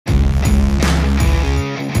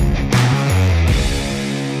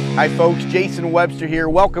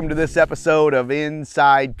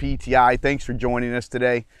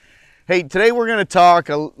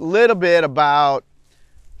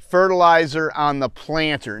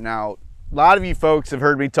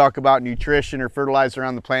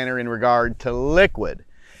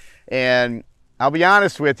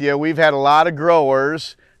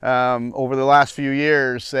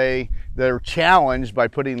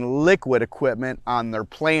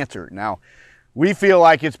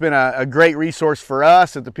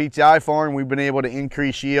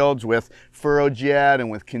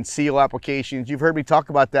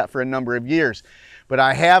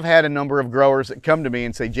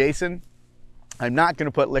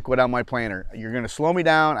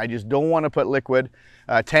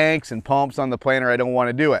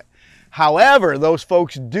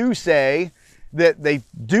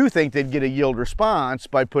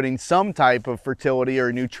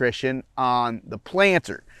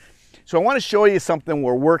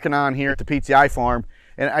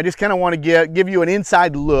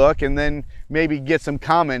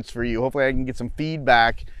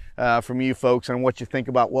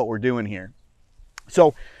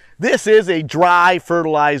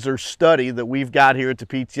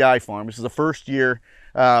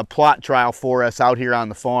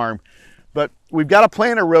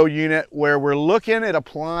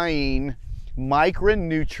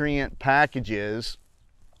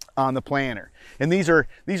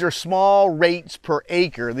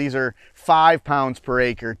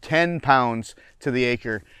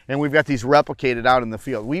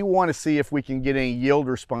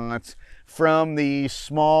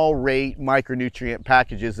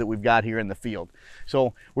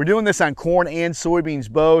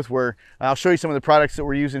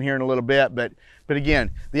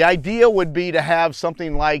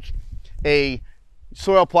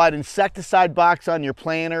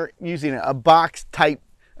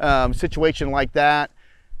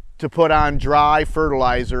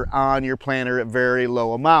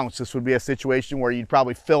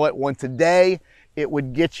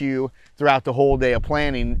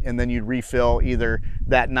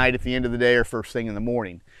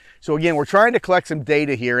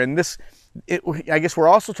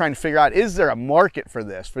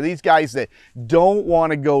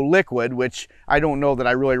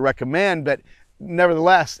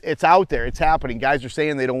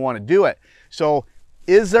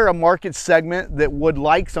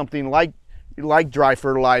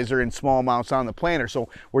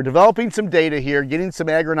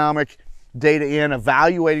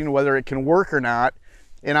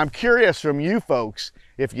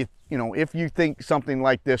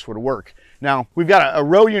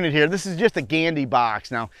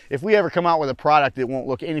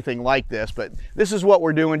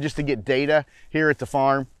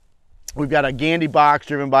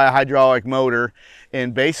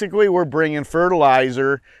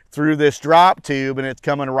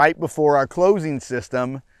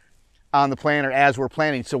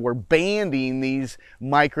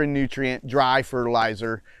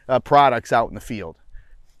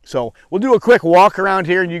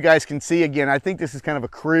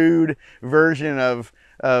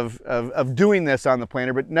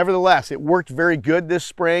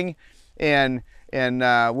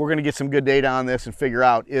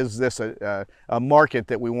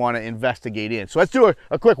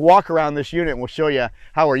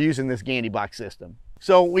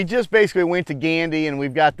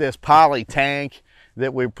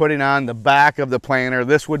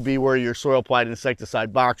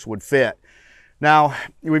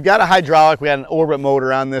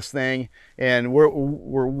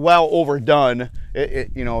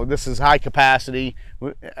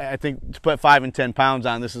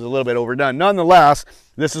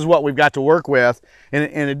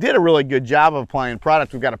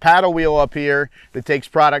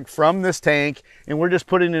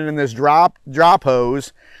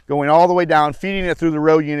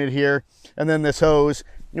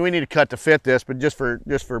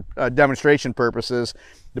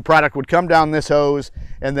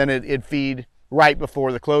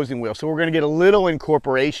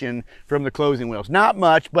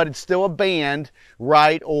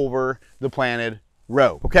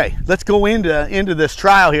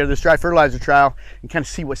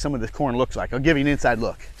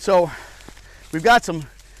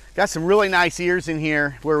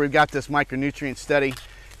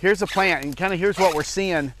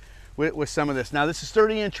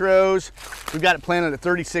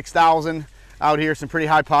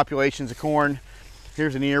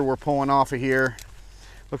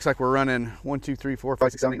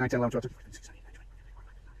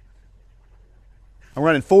I'm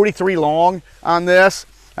running 43 long on this.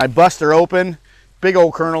 I bust her open. Big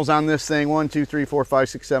old kernels on this thing. 1, 2, 3, 4, 5,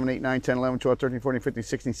 6, 7, 8, 9, 10, 11, 12, 13, 14, 15,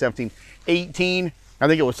 16, 17, 18. I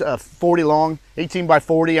think it was 40 long, 18 by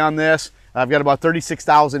 40 on this. I've got about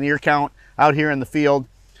 36,000 ear count out here in the field.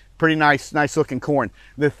 Pretty nice looking corn.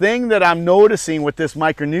 The thing that I'm noticing with this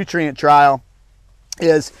micronutrient trial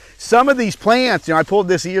is some of these plants, I pulled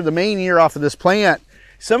this ear, the main ear off of this plant.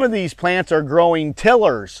 Some of these plants are growing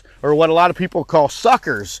tillers, or what a lot of people call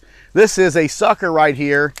suckers. This is a sucker right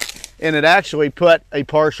here, and it actually put a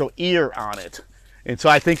partial ear on it. And so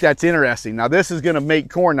I think that's interesting. Now this is gonna make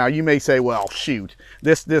corn. Now you may say, well, shoot,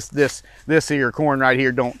 this ear corn right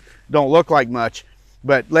here don't look like much.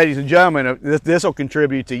 But ladies and gentlemen, this will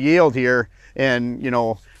contribute to yield here. And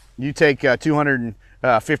you take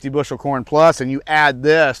 250 bushel corn plus and you add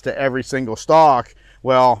this to every single stalk.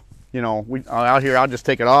 Well, out here, I'll just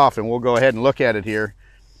take it off and we'll go ahead and look at it here.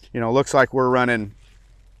 Looks like we're running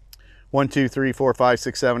 1, 2, 3, 4, 5,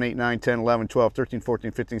 6, 7, 8, 9, 10, 11, 12, 13,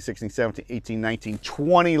 14, 15, 16, 17, 18, 19,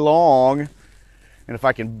 20 long. And if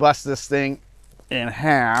I can bust this thing in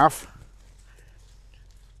half,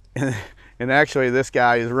 and actually this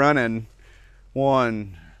guy is running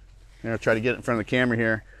I'll try to get it in front of the camera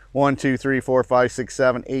here. 1, 2, 3, 4, 5, 6,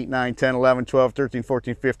 7, 8, 9, 10, 11, 12, 13,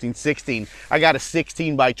 14, 15, 16. I got a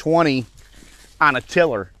 16 by 20 on a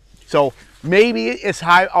tiller. So maybe it's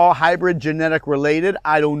all hybrid genetic related.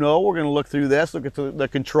 I don't know. We're going to look through this, look at the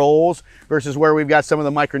controls versus where we've got some of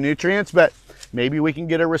the micronutrients, but maybe we can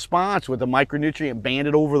get a response with a micronutrient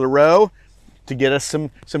banded over the row to get us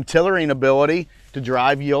some tillering ability to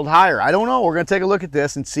drive yield higher. I don't know. We're going to take a look at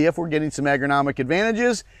this and see if we're getting some agronomic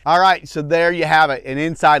advantages. All right, so there you have it, an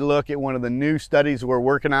inside look at one of the new studies we're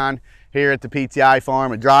working on here at the PTI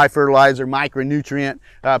farm, a dry fertilizer micronutrient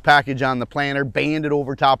package on the planter, banded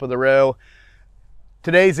over top of the row.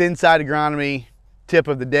 Today's Inside Agronomy tip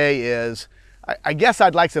of the day is, I guess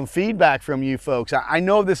I'd like some feedback from you folks. I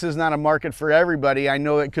know this is not a market for everybody. I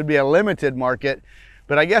know it could be a limited market,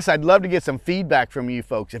 but I guess I'd love to get some feedback from you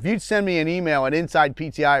folks. If you'd send me an email at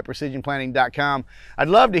InsidePTI@precisionplanting.com, I'd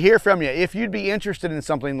love to hear from you if you'd be interested in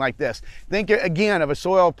something like this. Think again of a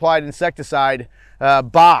soil applied insecticide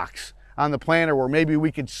box on the planter where maybe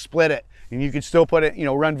we could split it and you could still put it,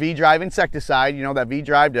 run V-Drive insecticide, that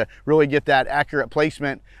V-Drive to really get that accurate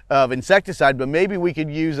placement of insecticide, but maybe we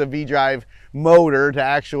could use a V-Drive motor to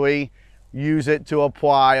actually use it to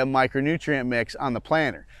apply a micronutrient mix on the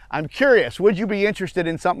planter. I'm curious, would you be interested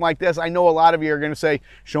in something like this? I know a lot of you are going to say,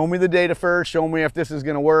 show me the data first, show me if this is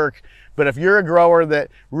going to work. But if you're a grower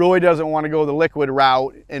that really doesn't want to go the liquid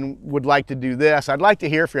route and would like to do this, I'd like to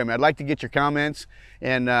hear from you. I'd like to get your comments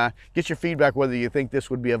and get your feedback whether you think this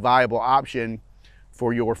would be a viable option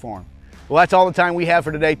for your farm. Well, that's all the time we have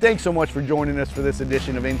for today. Thanks so much for joining us for this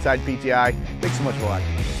edition of Inside PTI. Thanks so much for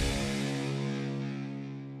watching.